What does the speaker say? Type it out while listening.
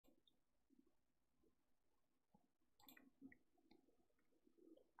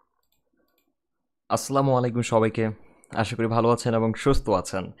আসসালামু আলাইকুম সবাইকে। আশা করি ভালো আছেন এবং সুস্থ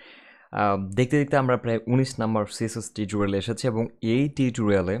আছেন। দেখতে, দেখতে আমরা প্রায় ১৯ নাম্বার CSS টিউটোরিয়ালে এসেছি এবং এই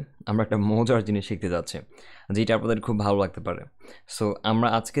টিউটোরিয়ালে আমরা একটা মজার জিনিস শিখতে যাচ্ছি, যেটা আপনাদের খুব ভালো লাগতে পারে। সো আমরা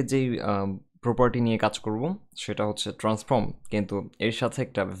আজকে যেই প্রপার্টি নিয়ে কাজ করব সেটা হচ্ছে ট্রান্সফর্ম, কিন্তু এর সাথে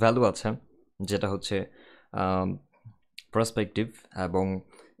একটা ভ্যালু আছে যেটা হচ্ছে পার্সপেক্টিভ, এবং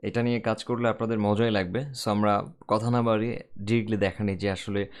এটা নিয়ে কাজ করলে আপনাদের মজাই লাগবে। সো আমরা কথা না বাড়িয়ে ডিরেক্টলি দেখা নিই যে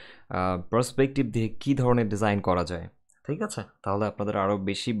আসলে পার্সপেক্টিভ দিয়ে কী ধরনের ডিজাইন করা যায়। ঠিক আছে, তাহলে আপনাদের আরও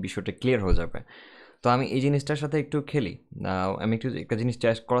বেশি বিষয়টা ক্লিয়ার হয়ে যাবে। তো আমি এই জিনিসটার সাথে একটু খেলি। আমি একটু একটা জিনিস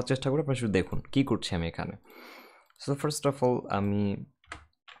করার চেষ্টা করি, আপনারা শুধু দেখুন কী করছি আমি এখানে। সো ফার্স্ট অফ অল আমি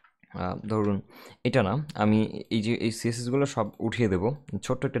ধরুন এটা না, আমি এই সিএসএসগুলো সব উঠিয়ে দেবো,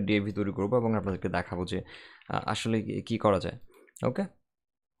 ছোট্ট একটা ডিএভি তৈরি করবো এবং আপনাদেরকে দেখাবো যে আসলে কি করা যায়। ওকে,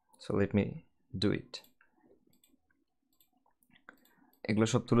 so let me do it. এগুলো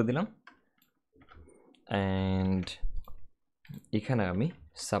সব তুলে দিলাম অ্যান্ড এখানে আমি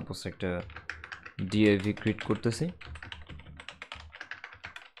সাপোজ একটা ডিএভি ক্রিয়েট করতেছি।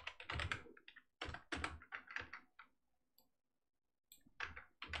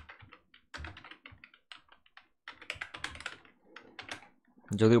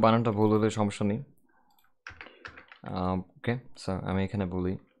 যদিও বানানটা ভুল হলে সমস্যা নেই। ওকে, সো আমি এখানে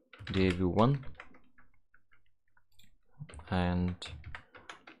বলি div1 অ্যান্ড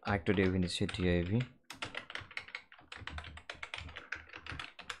আরেকটা div নিচ্ছি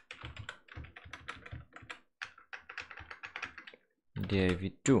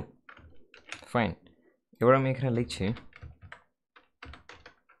div2 ফাইন। এবার আমি এখানে লিখছি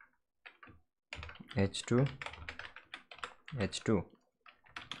h2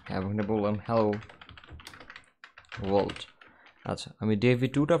 এবং বললাম হ্যালো ওয়ার্ল্ড। আচ্ছা, আমি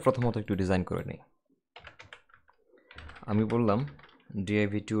div2টা প্রথমত একটু ডিজাইন করে নিই। আমি বললাম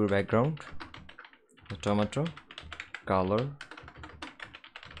div2 background tomato, colour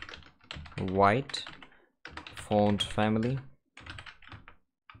white, font family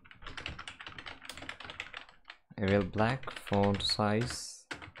Arial black, font size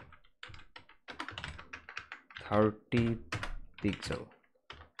 30 pixel,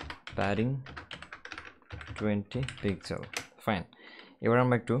 padding 20 pixel, fine. এবার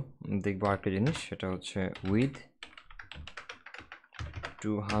আমরা একটু দেখবো আরেকটা জিনিস, সেটা হচ্ছে উইথ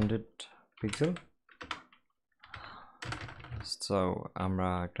 200 পিক্সেল। সো আমরা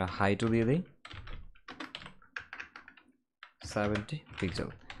একটা হাইটও দিয়ে দিই 70 পিক্সেল।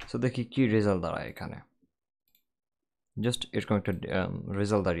 সো দেখি কি রেজাল্ট দাঁড়ায় এখানে। জাস্ট এরকম একটা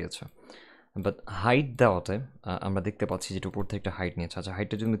রেজাল্ট দাঁড়িয়েছে, বাট হাইট দেওয়াতে আমরা দেখতে পাচ্ছি যেটা উপর থেকে একটা হাইট নিয়েছে। আচ্ছা,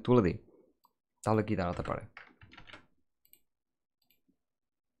 হাইটটা যদি তুলে দিই তাহলে কি দাঁড়াতে পারে,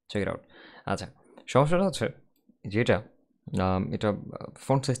 চেক ইট আউট। আচ্ছা, সমস্যাটা হচ্ছে যেটা এটা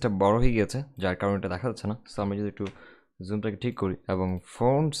ফন্ট সাইজটা বড় হয়ে গিয়েছে, যার কারণে এটা দেখা যাচ্ছে না। সো আমরা যদি একটু জুমটাকে ঠিক করি এবং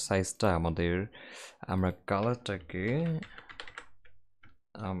ফন্ট সাইজটা আমরা কালারটাকে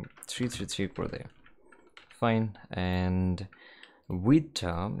 333 করে দেয়, ফাইন। অ্যান্ড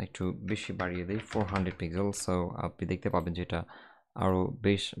উইথটা একটু বেশি বাড়িয়ে দিই 400 পিক্সেল। সো আপনি দেখতে পাবেন যে এটা আরও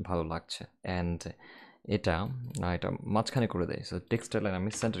বেশ ভালো লাগছে। অ্যান্ড এটা মাঝখানে করে দেয়। সো টেক্সট লাইন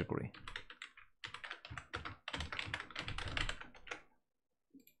আমি সেন্টার করি।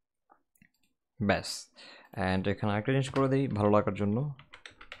 ব্যাস, অ্যান্ড এখানে আরেকটা জিনিস করে দিই ভালো লাগার জন্য,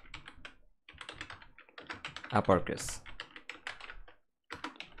 আপার কেস।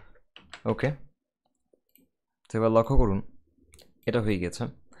 ওকে, তো এবার লক্ষ্য করুন এটা হয়ে গেছে।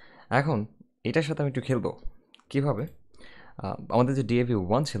 এখন এটার সাথে আমি একটু খেলবো। কীভাবে? আমাদের যে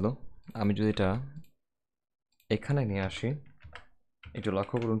div1 ছিল, আমি যদি এটা এখানে নিয়ে আসি, একটু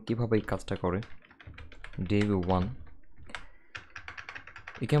লক্ষ্য করুন কীভাবে এই কাজটা করে। div1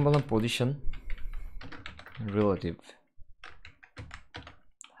 এখানে বললাম পজিশন রিলেটিভ।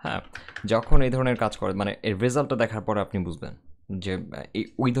 হ্যাঁ, যখন এই ধরনের কাজ করে মানে এর রেজাল্টটা দেখার পরে আপনি বুঝবেন যে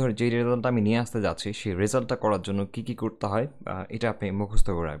ওই ধরনের যে রেজাল্টটা আমি নিয়ে আসতে যাচ্ছি সেই রেজাল্টটা করার জন্য কী কী করতে হয়, এটা আপনি মুখস্থ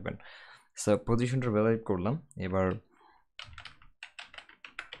করে রাখবেন। সো পজিশনটা রিলেট করলাম। এবার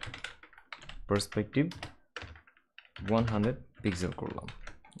পার্সপেক্টিভ 100 পিক্সেল করলাম।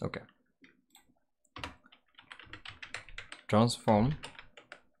 ওকে, transform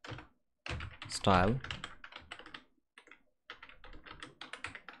style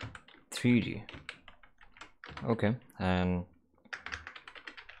 3D। Okay, and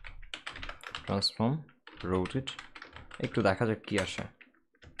transform rotate, একটু দেখা যাক কি আসে,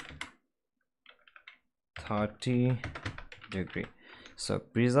 30 ডিগ্রি। সো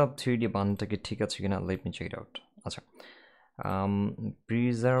প্রিজার্ভ 3D বানটা কি ঠিক আছে কিনা, let me check it out. আচ্ছা,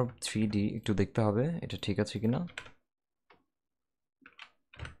 প্রিজার্ভ 3D একটু দেখতে হবে এটা ঠিক আছে কিনা।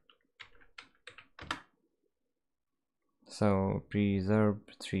 So preserve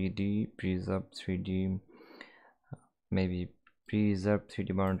 3D, maybe preserve 3D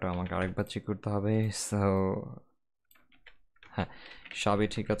বানানটা আমাকে আরেকবার চেক করতে হবে। সো হ্যাঁ, সবই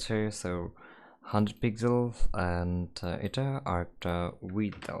ঠিক আছে। সো 100 পিক্সেল অ্যান্ড এটা আর একটা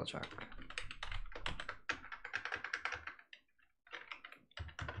উইথ দেওয়া যাক।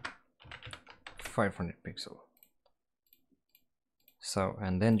 $500 pixel. So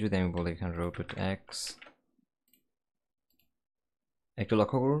and then যদি আমি বলি এখানে rotate x, একটু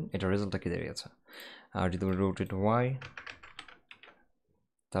লক্ষ্য করুন এটা রেজাল্টটা কি দাঁড়িয়েছে। আর যদি rotate y,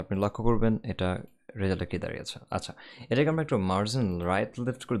 তা আপনি লক্ষ্য করবেন এটা রেজাল্টটা কি দাঁড়িয়েছে। আচ্ছা, এটাকে আমরা একটু মার্জিন রাইট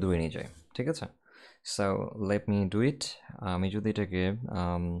লেফট করে ধরে নিয়ে যাই, ঠিক আছে। So let me do it. আমি যদি এটাকে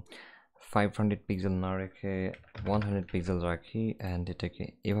 500 পিক্সেল না রেখে 100 পিক্সেল রাখি অ্যান্ড এটাকে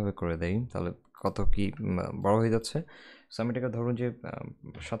এভাবে করে দেই, তাহলে কত কি বড় হয়ে যাচ্ছে। সো আমি এটাকে ধরুন যে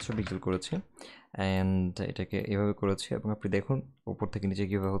 700 পিক্সেল করেছি অ্যান্ড এটাকে এভাবে করেছি এবং আপনি দেখুন উপর থেকে নিচে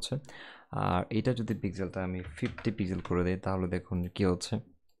কীভাবে হচ্ছে। আর এটা যদি পিক্সেলটা আমি 50 পিক্সেল করে দিই তাহলে দেখুন কী হচ্ছে।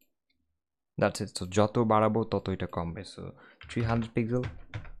 That's it. সো যত বাড়াবো তত এটা কমবে। So 300 pixel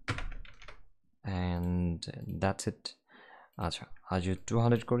and that's it. আচ্ছা, আর যদি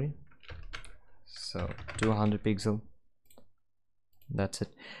 200 করি, so 200 pixel, that's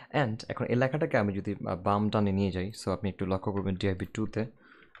it. And এখন এই লেখাটাকে আমি যদি বাম টানে নিয়ে যাই, সো আপনি একটু লক্ষ্য করবেন DIB 2-তে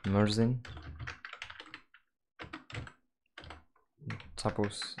margin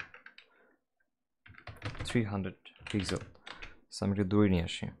suppose 300 pixel. So আমি একটু দূরে নিয়ে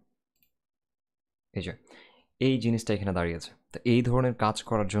আসি, এই যে এই জিনিসটা এখানে দাঁড়িয়েছে। তো এই ধরনের কাজ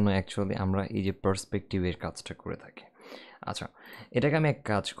করার জন্য অ্যাকচুয়ালি আমরা এই যে পার্সপেক্টিভের কাজটা করে থাকি। আচ্ছা, এটাকে আমি এক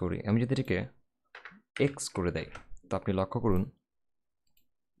কাজ করি, আমি যদি এটাকে এক্স করে দেই তো আপনি লক্ষ্য করুন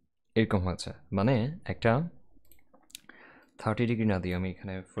এরকম হয়েছে। মানে একটা 30 ডিগ্রি না দিয়ে আমি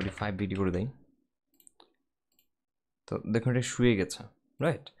এখানে 45 ডিগ্রি করে দিই, তো দেখুন এটা শুয়ে গেছে,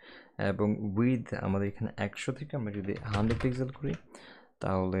 রাইট। এবং উইথ আমাদের এখানে 100 থেকে আমরা যদি 100 পিক্সেল করি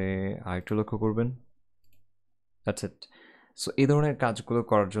তাহলে আরেকটু লক্ষ্য করবেন, দ্যাটস ইট। সো এই ধরনের কাজগুলো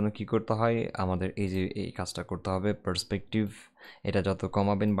করার জন্য কি করতে হয়, আমাদের এই যে এই কাজটা করতে হবে পার্সপেক্টিভ। এটা যত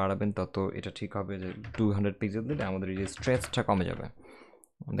কমাবেন বাড়াবেন তত এটা ঠিক হবে। যে 200 পিক্সেল দিলে আমাদের এই যে স্ট্রেচটা কমে যাবে,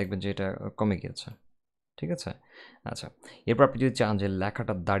 দেখবেন যে এটা কমে গিয়েছে, ঠিক আছে। আচ্ছা, এরপর আপনি যদি চান যে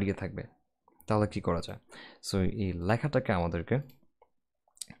লেখাটা দাঁড়িয়ে থাকবে তাহলে কি করা যায়। সো এই লেখাটাকে আমাদেরকে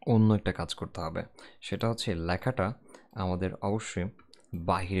অন্য একটা কাজ করতে হবে, সেটা হচ্ছে লেখাটা আমাদের অবশ্যই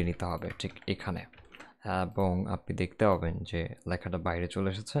বাহিরে নিতে হবে, ঠিক এখানে। এবং আপনি দেখতে পাবেন যে লেখাটা বাইরে চলে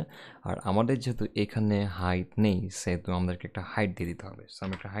এসেছে। আর আমাদের যেহেতু এখানে হাইট নেই সেহেতু আমাদেরকে একটা হাইট দিয়ে দিতে হবে। সো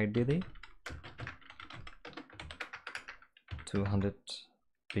আমি একটা হাইট দিয়ে দিই 200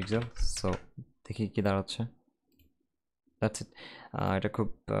 পিক্সেল। সো দেখি কি দাঁড়াচ্ছে, দ্যাটস ইট। এটা খুব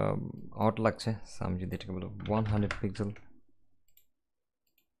অড লাগছে। সো আমি যদি এটাকে বলবো 100 পিক্সেল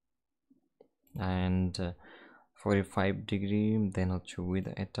অ্যান্ড 45 ডিগ্রি, দেন হচ্ছে উইথ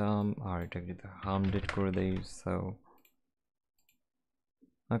এটা, আর এটাকে যদি 100 করে দেই, সো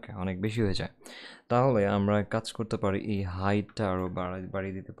ওকে অনেক বেশি হয়ে যায়। তাহলে আমরা কাজ করতে পারি এই হাইটটা আরও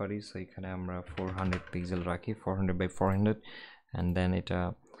বাড়িয়ে দিতে পারি। সো এখানে আমরা 400 পিক্সেল রাখি, 400/400, অ্যান্ড দেন এটা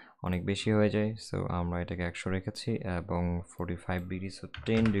অনেক বেশি হয়ে যায়। সো আমরা এটাকে 100 রেখেছি এবং 45 ডিগ্রি, সো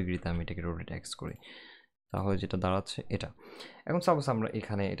 10 ডিগ্রিতে আমি এটাকে রোটেট এক্স করি, তাহলে যেটা দাঁড়াচ্ছে এটা। এখন সাপোজ আমরা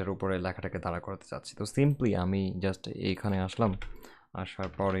এখানে এটার উপরে লেখাটাকে দাঁড়া করাতে চাচ্ছি, তো সিম্পলি আমি জাস্ট এইখানে আসলাম, আসার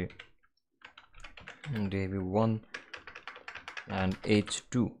পরে DAV1 অ্যান্ড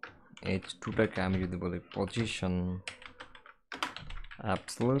H2টাকে আমি যদি বলি পজিশন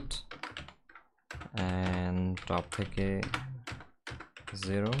অ্যাবসলুট অ্যান্ড টপ থেকে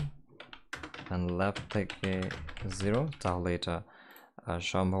 0 অ্যান্ড লেফট থেকে 0, তাহলে এটা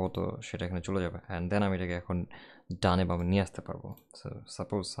সম্ভবত সেটা এখানে চলে যাবে। অ্যান্ড দেন আমি এটাকে এখন ডানে বামে নিয়ে আসতে পারবো। সো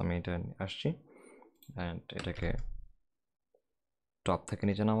সাপোজ আমি এটা আসছি অ্যান্ড এটাকে টপ থেকে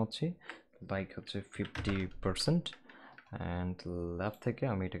নিচে নামাচ্ছি, লাইক হচ্ছে 50%, অ্যান্ড লেফট থেকে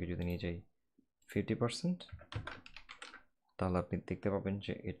আমি এটাকে যদি নিয়ে যাই 50%, তাহলে আপনি দেখতে পাবেন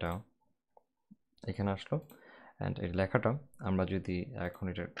যে এটা এখানে আসলো। অ্যান্ড এই লেখাটা আমরা যদি এখন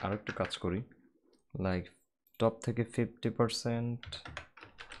এটা আরও একটু কাজ করি, লাইক টপ থেকে 50%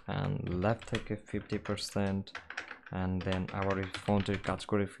 অ্যান্ড লেফট থেকে 50%, অ্যান্ড দেন আবার এই ফন্টের কাজ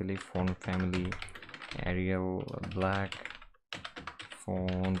করে ফেলি, font family Arial black,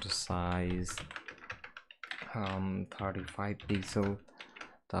 font size 35 pixel,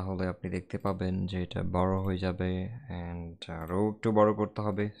 তাহলে আপনি দেখতে পাবেন যে এটা বড় হয়ে যাবে। অ্যান্ড আরও একটু বড় করতে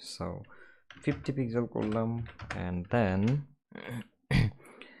হবে, সো 50 পিক্সেল করলাম। And then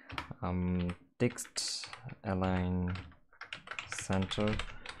text align centre,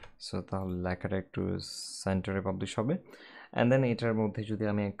 so তাহলে লেখাটা একটু সেন্টারে পাবলিশ হবে। অ্যান্ড দেন এটার মধ্যে যদি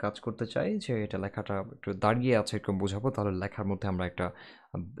আমি কাজ করতে চাই যে এটা লেখাটা একটু দাঁড়িয়ে আছে এরকম বোঝাবো, তাহলে লেখার মধ্যে আমরা একটা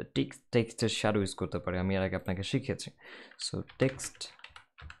টেক্সটের শ্যাডো ইউজ করতে পারি। আমি এর আগে আপনাকে শিখিয়েছি। সো টেক্সট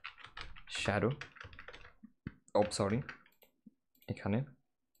শ্যাডো, সরি, এখানে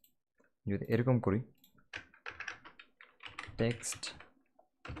যদি এরকম করি text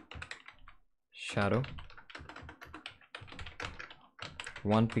shadow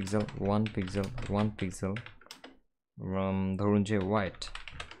 1 pixel 1 pixel 1 pixel, ধরুন যে হোয়াইট।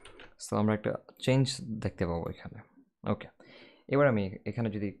 সো আমরা একটা চেঞ্জ দেখতে পাবো এখানে। ওকে, এবার আমি এখানে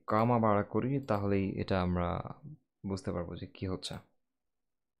যদি কমা বাড়া করি তাহলেই এটা আমরা বুঝতে পারবো যে কি হচ্ছে।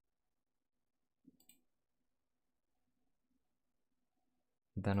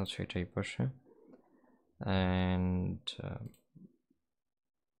 দেন হচ্ছে এটা এই পাশে, অ্যান্ড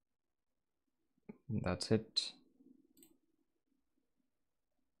দ্যাটস ইট।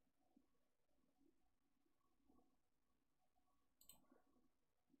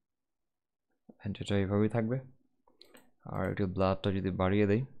 অ্যান্ড এটা এইভাবেই থাকবে। আর একটু ব্লাডটা যদি বাড়িয়ে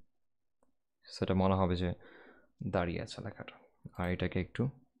দেই সেটা মনে হবে যে দাঁড়িয়ে আছে লেখাটা। আর এটাকে একটু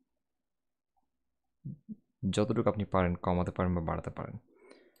যতটুকু আপনি পারেন কমাতে পারেন বা বাড়াতে পারেন।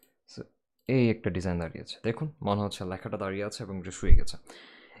 সো এই একটা ডিজাইন দাঁড়িয়েছে, দেখুন মনে হচ্ছে লেখাটা দাঁড়িয়ে আছে এবং এটা শুয়ে গেছে।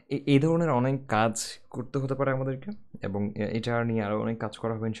 এই ধরনের অনেক কাজ করতে হতে পারে আমাদেরকে, এবং এটা নিয়ে আরও অনেক কাজ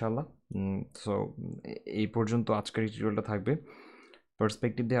করা হবে ইনশাল্লাহ। সো এই পর্যন্ত আজকের টিউটোরিয়ালটা থাকবে।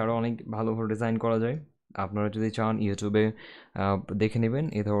 পার্সপেক্টিভ দিয়ে আরও অনেক ভালোভাবে ডিজাইন করা যায়। আপনারা যদি চান ইউটিউবে দেখে নেবেন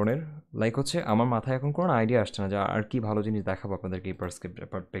এই ধরনের। লাইক হচ্ছে আমার মাথায় এখন কোনো আইডিয়া আসছে না যে আর কি ভালো জিনিস দেখাবো আপনাদেরকে এই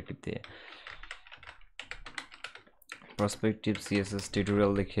পার্সপেক্টিভ দিয়ে। পার্সপেক্টিভ সিএসএস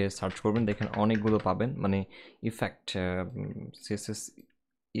টিউটোরিয়াল লিখে সার্চ করবেন, দেখেন অনেকগুলো পাবেন। মানে ইফেক্ট, সিএসএস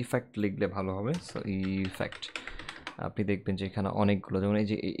ইফেক্ট লিখলে ভালো হবে। সো ইফেক্ট আপনি দেখবেন যে এখানে অনেকগুলো, যেমন এই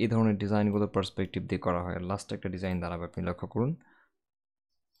যে এই ধরনের ডিজাইনগুলো পার্সপেক্টিভ দিয়ে করা হয়। লাস্টে একটা ডিজাইন দাঁড়াবে, আপনি লক্ষ্য করুন।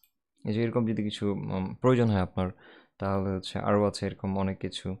 এই যে এরকম যদি কিছু প্রয়োজন হয় আপনার, তাহলে হচ্ছে আরও আছে এরকম অনেক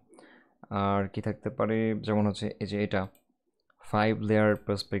কিছু। আর কি থাকতে পারে, যেমন হচ্ছে এই যে এটা 5 লেয়ার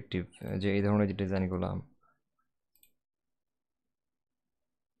পার্সপেক্টিভ, যে এই ধরনের যে ডিজাইনগুলো,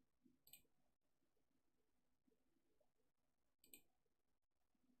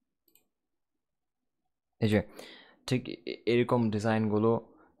 এই যে ঠিক এরকম ডিজাইনগুলো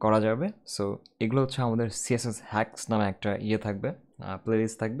করা যাবে। সো এগুলো হচ্ছে আমাদের সিএসএস হ্যাকস নামে একটা থাকবে,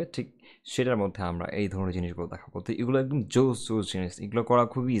 প্লেলিস্ট থাকবে, ঠিক সেটার মধ্যে আমরা এই ধরনের জিনিসগুলো দেখাবো। তো এগুলো একদম জোস জোস জিনিস, এগুলো করা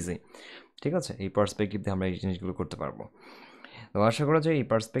খুবই ইজি। ঠিক আছে, এই পার্সপেক্টিভ দিয়ে আমরা এই জিনিসগুলো করতে পারবো। তো আশা করা যায় এই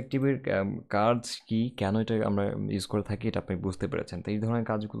পার্সপেক্টিভের কাজ কি, কেন এটা আমরা ইউজ করে থাকি, এটা আপনি বুঝতে পেরেছেন। তো এই ধরনের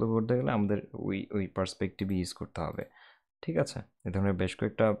কাজগুলো করতে গেলে আমাদের ওই পার্সপেক্টিভই ইউজ করতে হবে। ঠিক আছে, এ ধরনের বেশ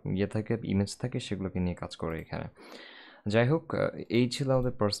কয়েকটা থাকে, ইমেজ থাকে, সেগুলোকে নিয়ে কাজ করে এখানে। যাই হোক, এই ছিল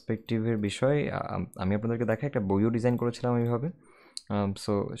আমাদের পার্সপেক্টিভের বিষয়। আমি আপনাদেরকে দেখা একটা বইও ডিজাইন করেছিলাম এইভাবে।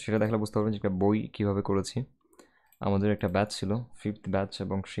 সো সেটা দেখলে বুঝতে পারবেন যে একটা বই কীভাবে করেছি। আমাদের একটা ব্যাচ ছিল, 5th ব্যাচ,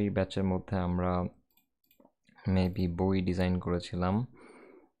 এবং সেই ব্যাচের মধ্যে আমরা মেবি বই ডিজাইন করেছিলাম।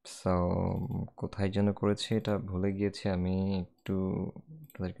 সো কোথায় যেন করেছি এটা ভুলে গিয়েছি, আমি একটু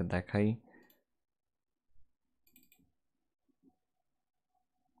আপনাদেরকে দেখাই।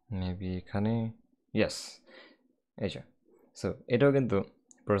 মেবি এখানে, ইয়েস, এই যে। সো এটাও কিন্তু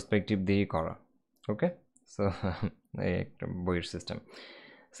পার্সপেক্টিভ দিয়েই করা। ওকে, সো এই একটা বইয়ের সিস্টেম।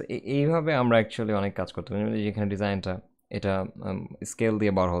 সো এইভাবে আমরা অ্যাকচুয়ালি অনেক কাজ করতে পারি। যেখানে ডিজাইনটা এটা স্কেল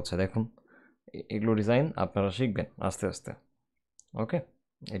দিয়ে বড় হচ্ছে, দেখুন এগুলো ডিজাইন আপনারা শিখবেন আস্তে আস্তে। ওকে,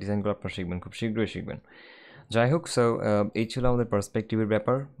 এই ডিজাইনগুলো আপনারা শিখবেন, খুব শীঘ্রই শিখবেন। যাই হোক, সো এই ছিল আমাদের পার্সপেক্টিভের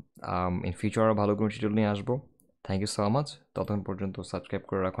ব্যাপার। ইন ফিউচার আরও ভালো কোনো টিউটোরিয়াল নিয়ে আসবো। Thank you so much. ততক্ষণ পর্যন্ত সাবস্ক্রাইব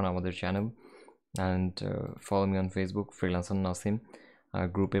করে রাখুন আমাদের channel, and follow me on Facebook, freelancer Nasim.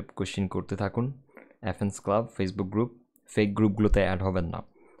 গ্রুপে কোশ্চিন করতে থাকুন। অ্যাফেন্স club Facebook group, fake গ্রুপগুলোতে add হবেন না।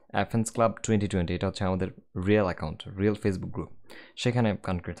 অ্যাফেন্স ক্লাব 2020, এটা হচ্ছে আমাদের real account, real Facebook group, সেখানে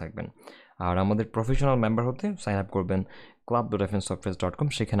কানেক্টেড থাকবেন। আর আমাদের প্রফেশনাল মেম্বার হতে সাইন আপ করবেন club.fnsoftwares.com।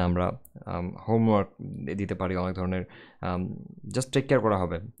 সেখানে আমরা হোমওয়ার্ক দিতে পারি, অনেক ধরনের, জাস্ট টেক কেয়ার করা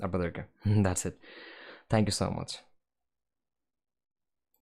হবে আপনাদেরকে। That's it, thank you so much.